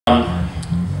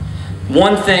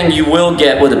One thing you will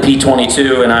get with a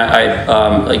P22, and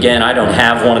again, I don't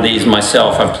have one of these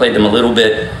myself. I've played them a little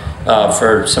bit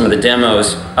for some of the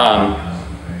demos,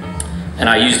 and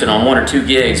I used it on 1 or 2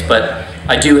 gigs, but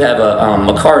I do have a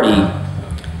McCarty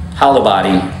hollow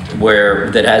body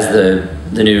that has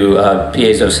the new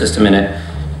piezo system in it.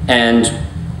 And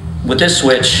with this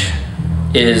switch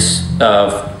is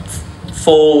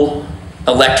full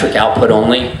electric output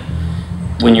only.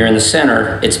 When you're in the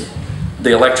center, it's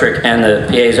the electric and the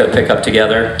piezo pick up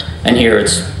together, and here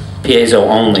it's piezo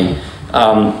only.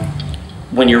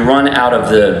 When you run out of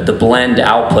the blend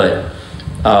output,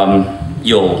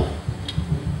 you'll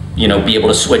be able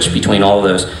to switch between all of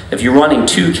those. If you're running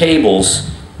 2 cables,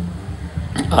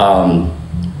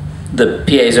 the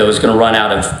piezo is going to run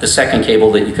out of the second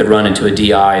cable that you could run into a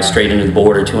DI straight into the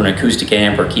board, or to an acoustic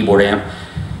amp or keyboard amp,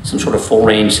 some sort of full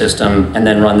range system, and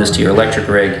then run this to your electric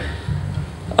rig.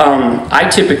 I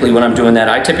typically, when I'm doing that,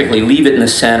 I typically leave it in the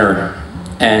center,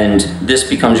 and this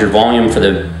becomes your volume for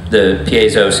the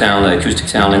piezo sound, the acoustic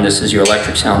sound, and this is your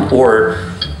electric sound. Or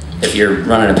if you're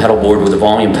running a pedal board with a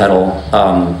volume pedal,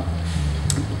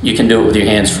 you can do it with your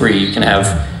hands free. You can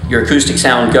have your acoustic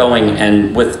sound going,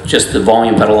 and with just the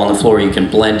volume pedal on the floor, you can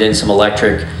blend in some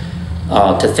electric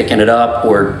to thicken it up,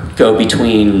 or go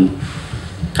between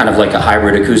kind of like a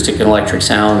hybrid acoustic and electric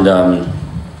sound,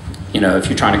 if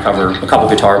you're trying to cover a couple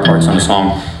guitar parts on a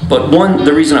song. But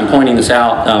the reason I'm pointing this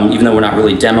out, even though we're not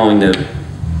really demoing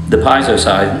the piezo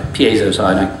side,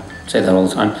 I say that all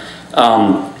the time,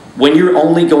 when you're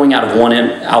only going out of one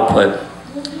output,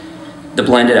 the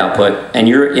blended output, and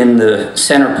you're in the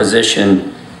center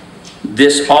position,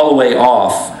 this all the way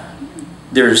off,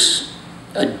 there's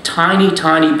a tiny,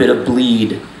 tiny bit of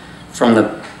bleed from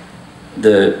the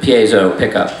piezo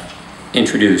pickup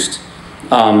introduced.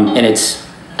 And it's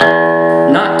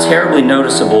not terribly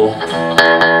noticeable.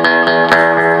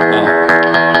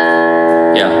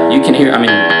 Yeah, you can hear,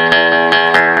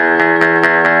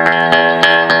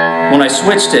 when I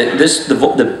switched it,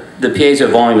 the piezo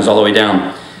volume is all the way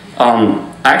down. I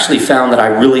actually found that I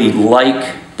really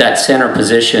like that center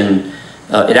position.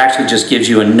 It actually just gives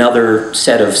you another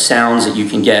set of sounds that you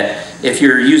can get if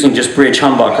you're using just bridge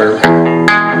humbucker.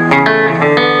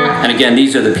 And again,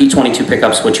 these are the P22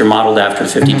 pickups, which are modeled after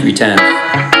 5310.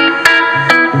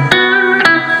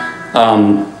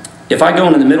 If I go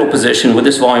into the middle position with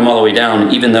this volume all the way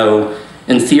down, even though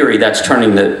in theory that's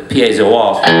turning the piezo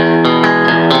off,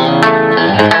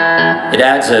 it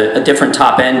adds a different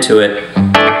top end to it,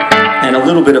 and a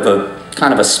little bit of a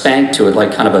kind of a spank to it,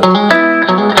 like kind of a.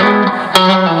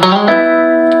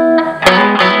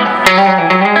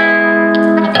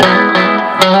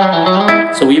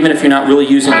 So even if you're not really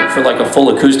using it for like a full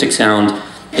acoustic sound,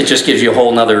 it just gives you a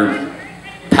whole nother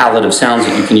palette of sounds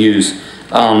that you can use.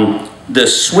 The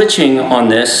switching on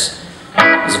this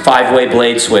is a 5-way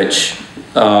blade switch.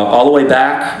 All the way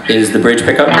back is the bridge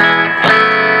pickup.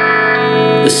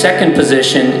 The second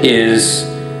position is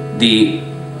the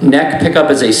neck pickup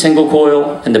as a single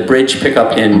coil, and the bridge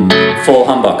pickup in full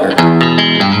humbucker.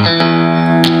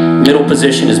 Middle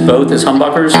position is both as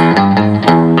humbuckers.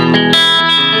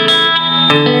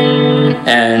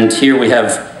 And here we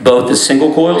have both as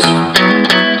single coils.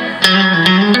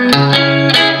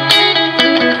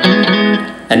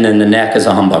 And then the neck is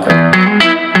a humbucker.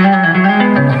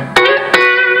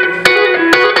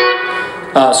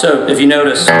 So if you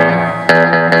notice,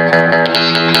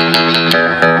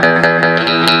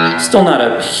 still not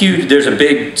a huge, there's a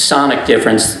big sonic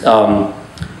difference,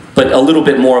 but a little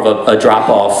bit more of a drop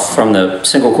off from the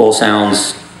single coil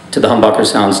sounds to the humbucker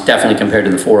sounds, definitely compared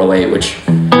to the 408, which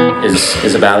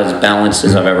is about as balanced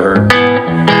as I've ever heard.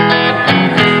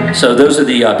 So those are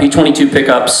the P22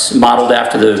 pickups modeled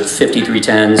after the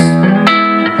 5310s.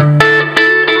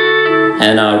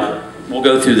 And we'll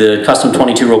go through the custom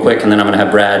 22 real quick, and then I'm going to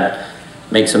have Brad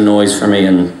make some noise for me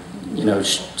and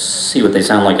see what they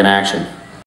sound like in action.